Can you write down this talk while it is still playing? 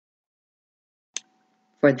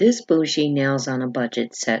For this Bougie Nails on a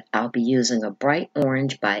Budget set, I'll be using a bright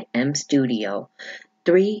orange by M Studio,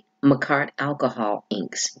 3 Macart alcohol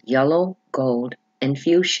inks, yellow, gold, and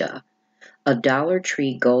fuchsia, a Dollar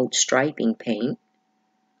Tree gold striping paint,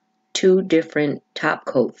 2 different top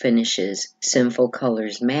coat finishes, Sinful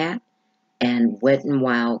Colors Matte and Wet n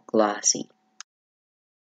Wild Glossy.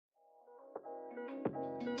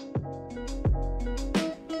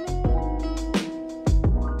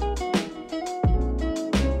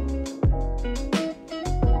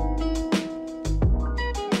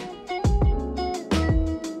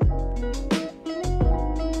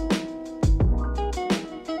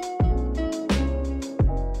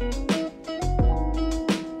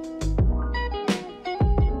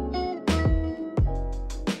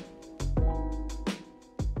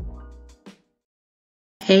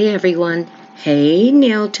 Hey everyone, hey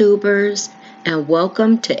NailTubers, and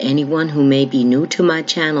welcome to anyone who may be new to my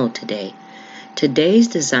channel today. Today's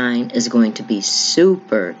design is going to be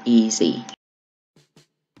super easy.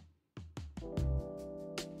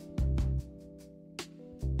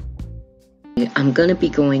 I'm going to be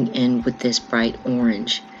going in with this bright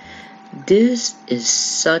orange. This is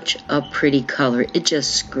such a pretty color, it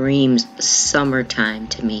just screams summertime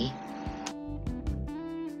to me.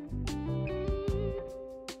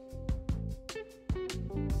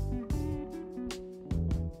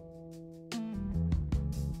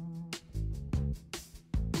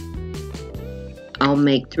 I'll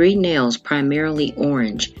make 3 nails primarily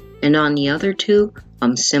orange, and on the other 2,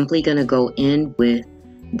 I'm simply going to go in with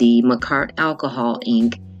the Macart alcohol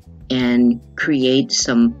ink and create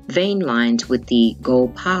some vein lines with the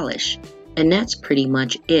gold polish. And that's pretty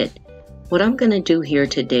much it. What I'm going to do here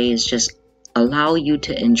today is just allow you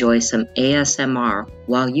to enjoy some ASMR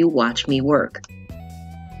while you watch me work.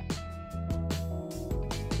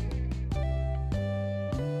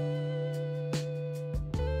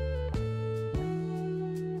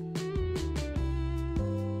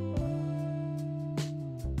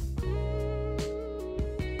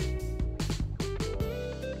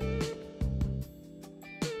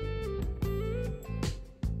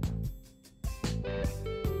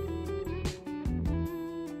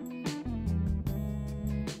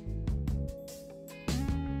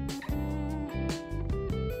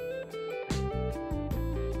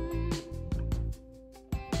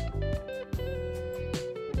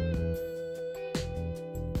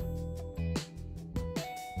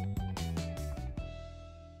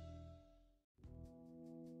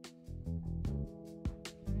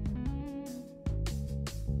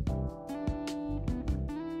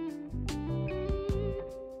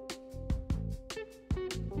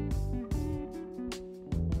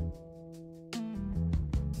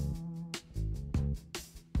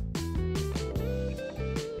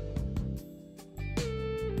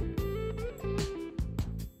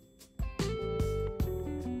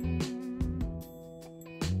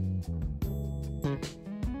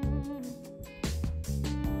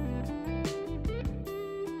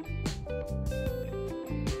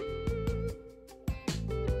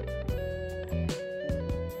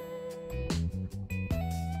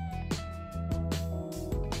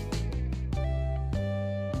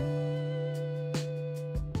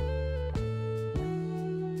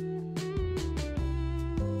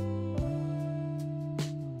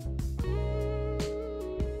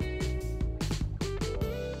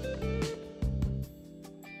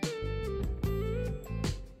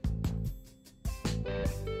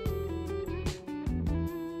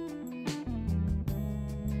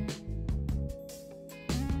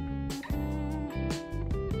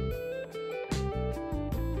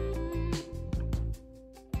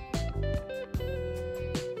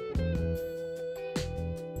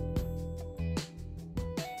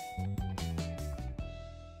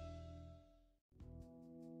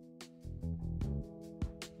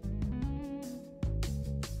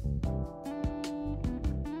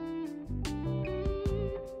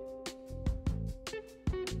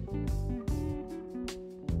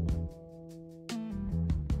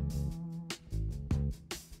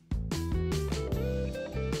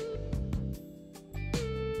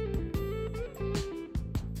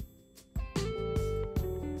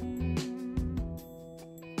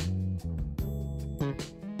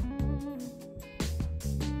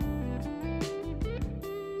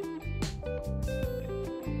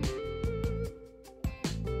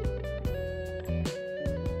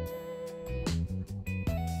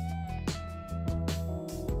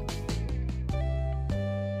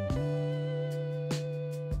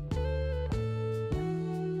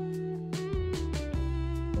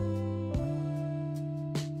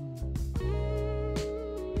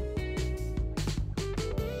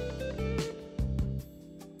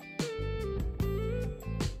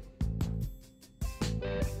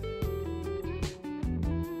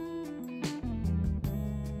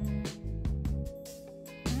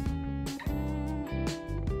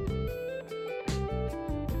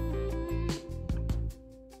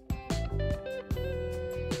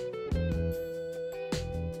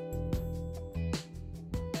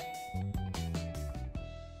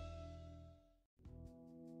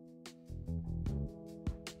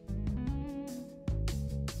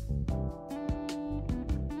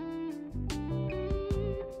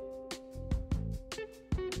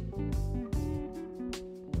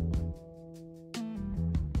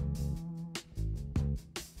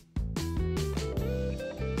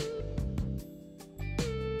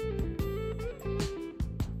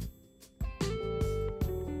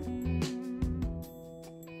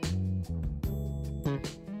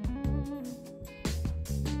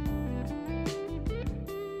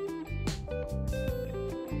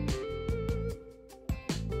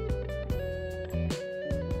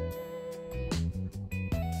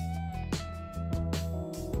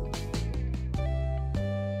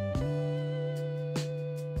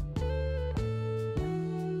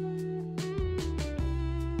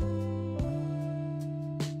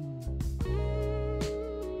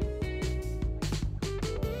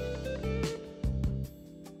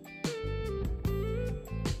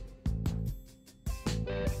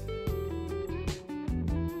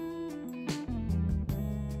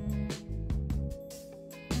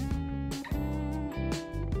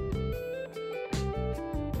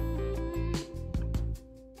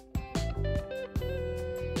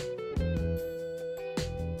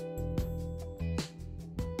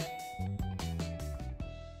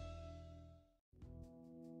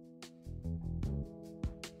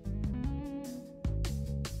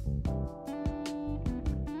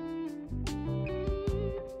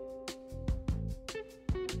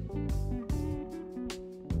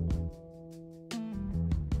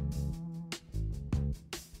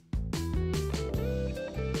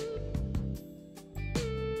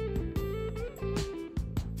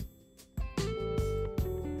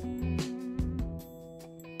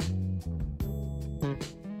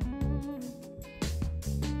 Mm-hmm.